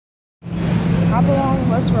Hop along,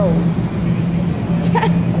 let's roll.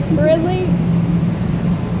 Really?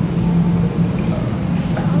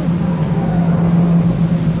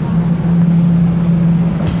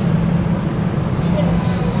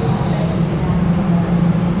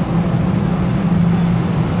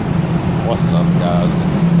 What's up, guys?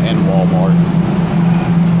 In Walmart.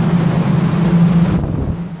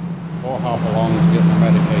 We'll hop along to get my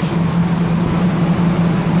medication.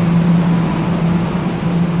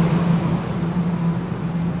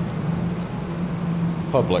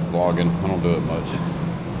 Public vlogging. I don't do it much.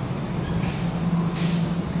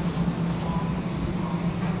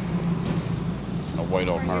 I'm gonna wait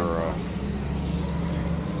on her.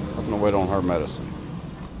 I'm gonna wait on her medicine.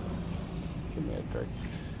 Give me a drink.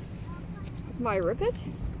 My Ribbit?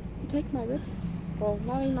 You take my Ribbit? Well,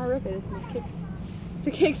 not even my Ribbit. It's my kicks. It's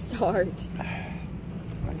a kickstart.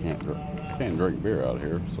 I can't drink beer out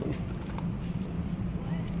here, so.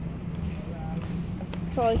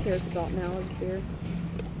 That's all he cares about now is beer.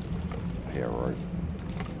 Yeah, right.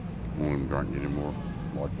 I won't even drink anymore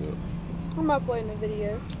like that. I'm uploading a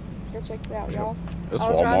video. Go check it out, y'all. This I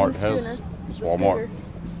was riding Walmart the has scooter. this The Walmart scooter.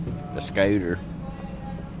 the skater.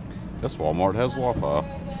 This Walmart has Wi-Fi.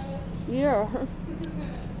 Yeah.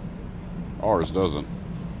 Ours doesn't.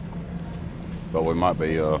 But we might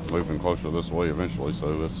be moving closer this way eventually,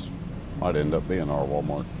 so this might end up being our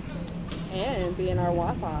Walmart. And being our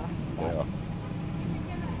Wi-Fi spot. Yeah.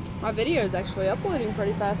 My video is actually uploading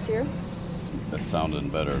pretty fast here. It's sounding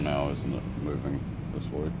better now, isn't it? Moving this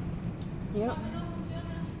way. Yep.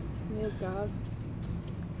 It is, guys.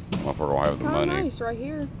 I don't know if we're gonna have the Kind of money. nice right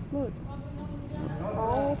here. Look.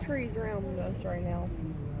 All trees around us right now.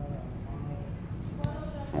 I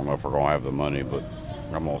don't know if we're gonna have the money, but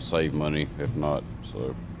I'm gonna save money if not.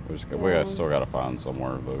 So we still gotta find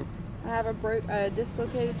somewhere though. I have a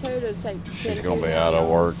dislocated toe to take. She's gonna be out of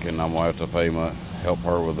work, and I'm gonna have to help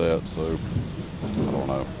her with that. So I don't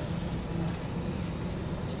know.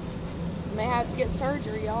 May have to get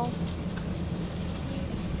surgery, y'all.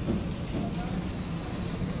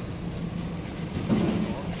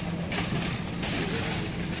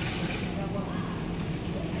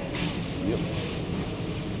 Yep.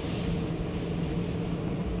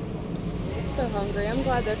 So hungry. I'm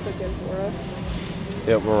glad they're cooking for us.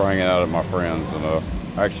 Yep, we're hanging out at my friend's, and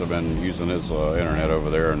I've actually been using his internet over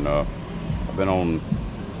there, and I've been on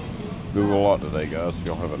Google a lot today, guys, if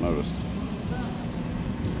y'all haven't noticed.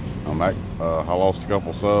 I lost a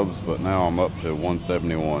couple subs, but now I'm up to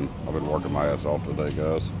 171. I've been working my ass off today,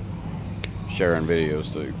 guys. Sharing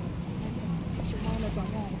videos too.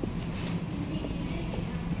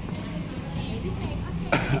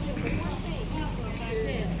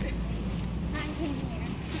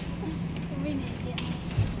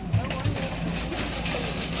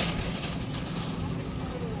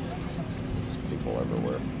 People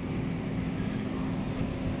everywhere.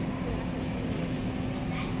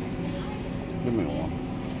 Give me one.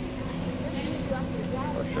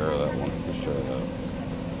 Or share that one. Just share that.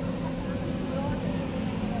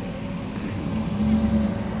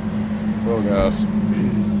 Well, guys.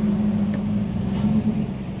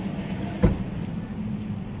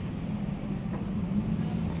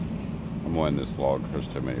 I'm winning this vlog. There's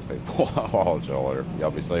too many people. I'll holler at y'all later.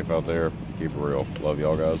 Y'all be safe out there. Keep it real. Love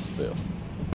y'all guys. Yeah.